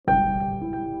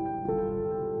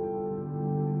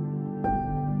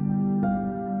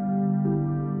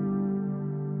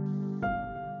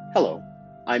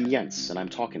I'm Jens, and I'm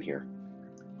talking here.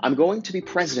 I'm going to be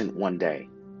president one day.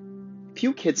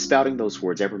 Few kids spouting those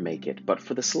words ever make it, but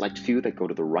for the select few that go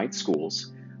to the right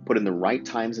schools, put in the right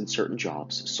times in certain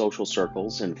jobs, social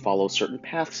circles, and follow certain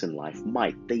paths in life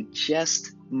they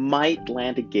just might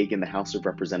land a gig in the House of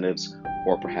Representatives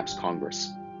or perhaps Congress.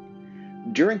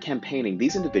 During campaigning,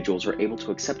 these individuals are able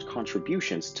to accept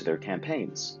contributions to their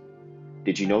campaigns.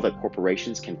 Did you know that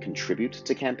corporations can contribute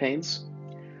to campaigns?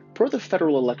 Per the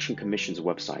Federal Election Commission's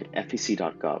website,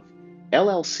 fec.gov,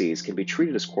 LLCs can be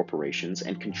treated as corporations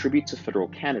and contribute to federal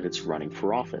candidates running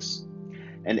for office.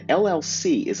 An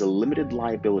LLC is a limited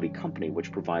liability company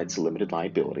which provides limited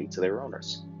liability to their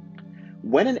owners.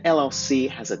 When an LLC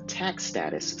has a tax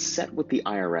status set with the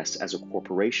IRS as a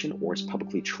corporation or is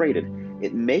publicly traded,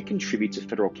 it may contribute to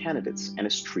federal candidates and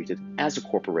is treated as a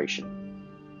corporation.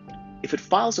 If it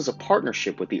files as a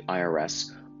partnership with the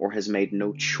IRS or has made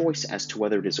no choice as to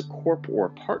whether it is a corp or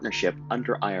a partnership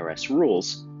under IRS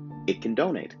rules, it can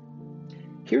donate.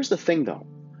 Here's the thing though,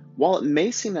 while it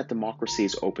may seem that democracy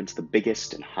is open to the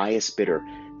biggest and highest bidder,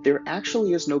 there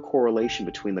actually is no correlation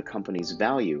between the company's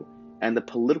value and the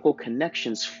political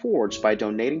connections forged by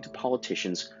donating to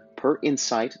politicians per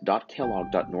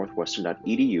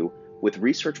insight.kellogg.northwestern.edu with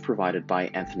research provided by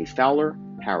Anthony Fowler,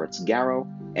 Harrods Garrow,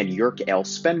 and Yerk L.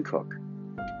 Spencook.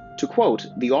 To quote,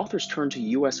 the authors turned to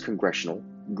U.S. congressional,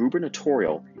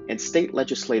 gubernatorial, and state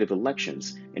legislative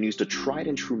elections and used a tried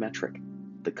and true metric,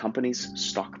 the company's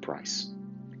stock price.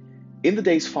 In the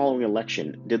days following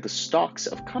election, did the stocks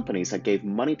of companies that gave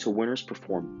money to winners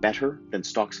perform better than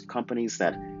stocks of companies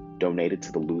that donated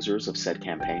to the losers of said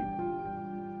campaign?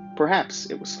 Perhaps,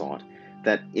 it was thought,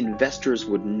 that investors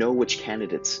would know which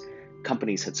candidates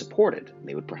companies had supported.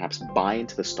 They would perhaps buy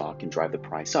into the stock and drive the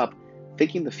price up,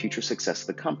 thinking the future success of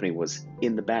the company was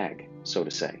in the bag, so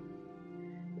to say.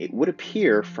 It would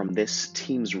appear from this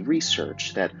team's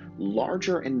research that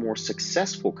larger and more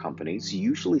successful companies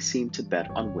usually seem to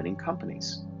bet on winning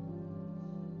companies.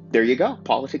 There you go,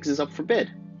 politics is up for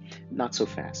bid. Not so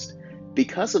fast.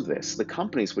 Because of this, the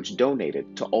companies which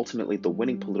donated to ultimately the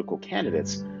winning political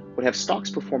candidates would have stocks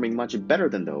performing much better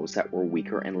than those that were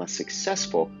weaker and less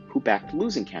successful who backed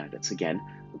losing candidates, again,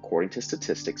 according to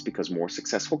statistics, because more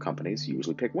successful companies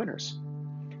usually pick winners.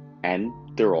 And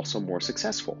they're also more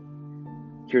successful.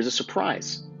 Here's a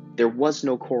surprise. There was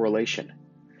no correlation.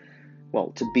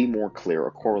 Well, to be more clear,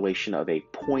 a correlation of a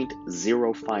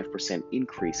 0.05%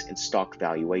 increase in stock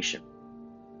valuation.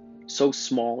 So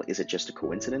small, is it just a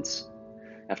coincidence?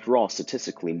 After all,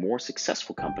 statistically, more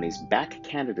successful companies back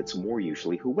candidates more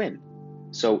usually who win.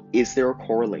 So is there a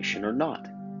correlation or not?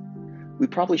 We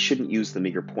probably shouldn't use the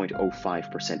meager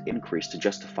 0.05% increase to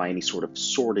justify any sort of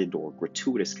sordid or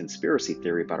gratuitous conspiracy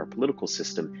theory about our political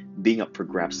system being up for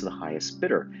grabs to the highest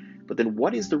bidder. But then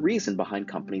what is the reason behind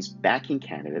companies backing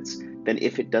candidates than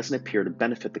if it doesn't appear to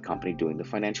benefit the company doing the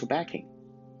financial backing?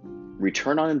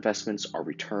 Return on investments are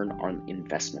return on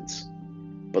investments.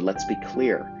 But let's be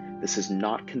clear, this is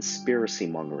not conspiracy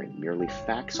mongering, merely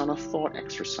facts on a thought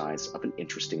exercise of an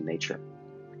interesting nature.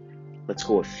 Let's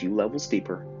go a few levels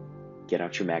deeper. Get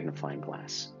out your magnifying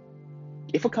glass.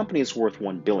 If a company is worth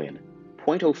 $1 billion,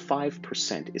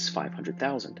 0.05% is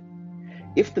 $500,000.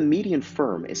 If the median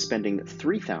firm is spending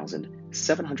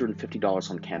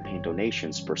 $3,750 on campaign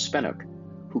donations per Spencook,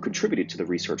 who contributed to the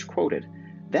research quoted,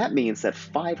 that means that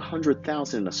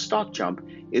 $500,000 in a stock jump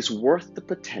is worth the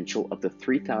potential of the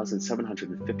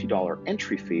 $3,750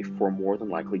 entry fee for a more than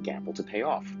likely gamble to pay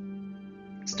off.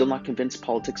 Still not convinced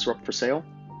politics are up for sale?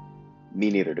 Me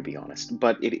neither, to be honest,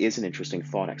 but it is an interesting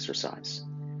thought exercise.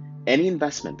 Any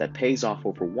investment that pays off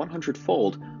over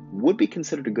 100-fold would be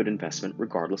considered a good investment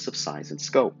regardless of size and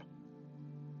scope.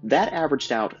 That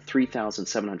averaged out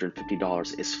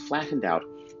 $3,750 is flattened out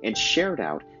and shared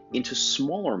out into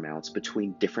smaller amounts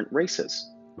between different races.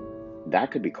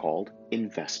 That could be called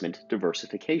investment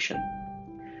diversification.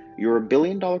 You're a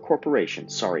billion-dollar corporation,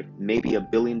 maybe a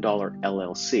billion-dollar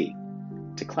LLC.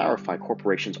 To clarify,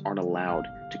 corporations aren't allowed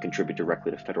to contribute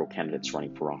directly to federal candidates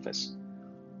running for office.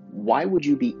 Why would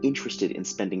you be interested in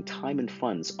spending time and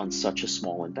funds on such a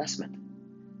small investment?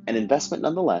 An investment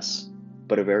nonetheless,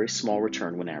 but a very small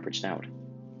return when averaged out.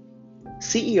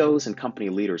 CEOs and company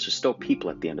leaders are still people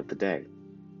at the end of the day.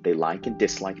 They like and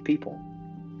dislike people.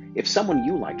 If someone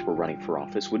you liked were running for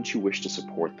office, wouldn't you wish to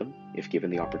support them if given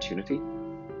the opportunity?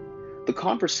 The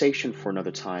conversation for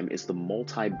another time is the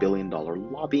multi-billion-dollar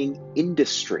lobbying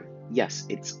industry. Yes,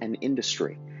 it's an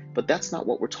industry, but that's not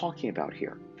what we're talking about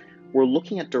here. We're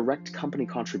looking at direct company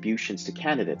contributions to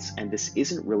candidates, and this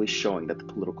isn't really showing that the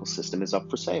political system is up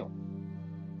for sale.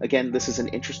 Again, this is an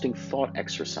interesting thought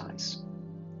exercise.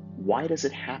 Why does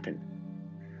it happen?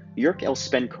 Jörg L.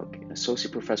 Spencook, an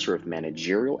associate professor of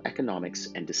managerial economics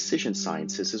and decision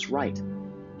sciences, is right.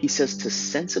 He says to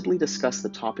sensibly discuss the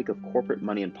topic of corporate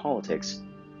money and politics,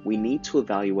 we need to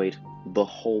evaluate the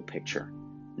whole picture,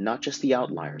 not just the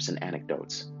outliers and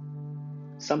anecdotes.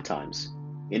 Sometimes,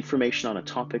 information on a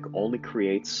topic only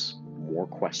creates more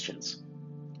questions.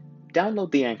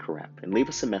 Download the Anchor app and leave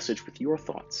us a message with your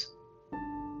thoughts.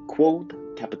 Quod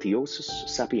capitiosus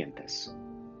sapientes.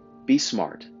 Be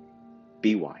smart.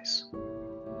 Be wise.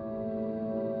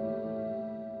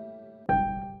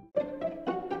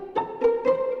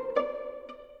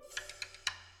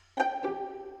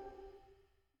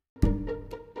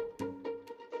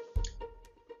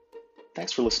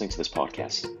 Thanks for listening to this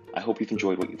podcast. I hope you've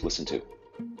enjoyed what you've listened to.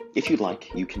 If you'd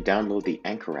like, you can download the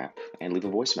Anchor app and leave a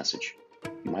voice message.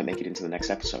 You might make it into the next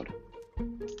episode.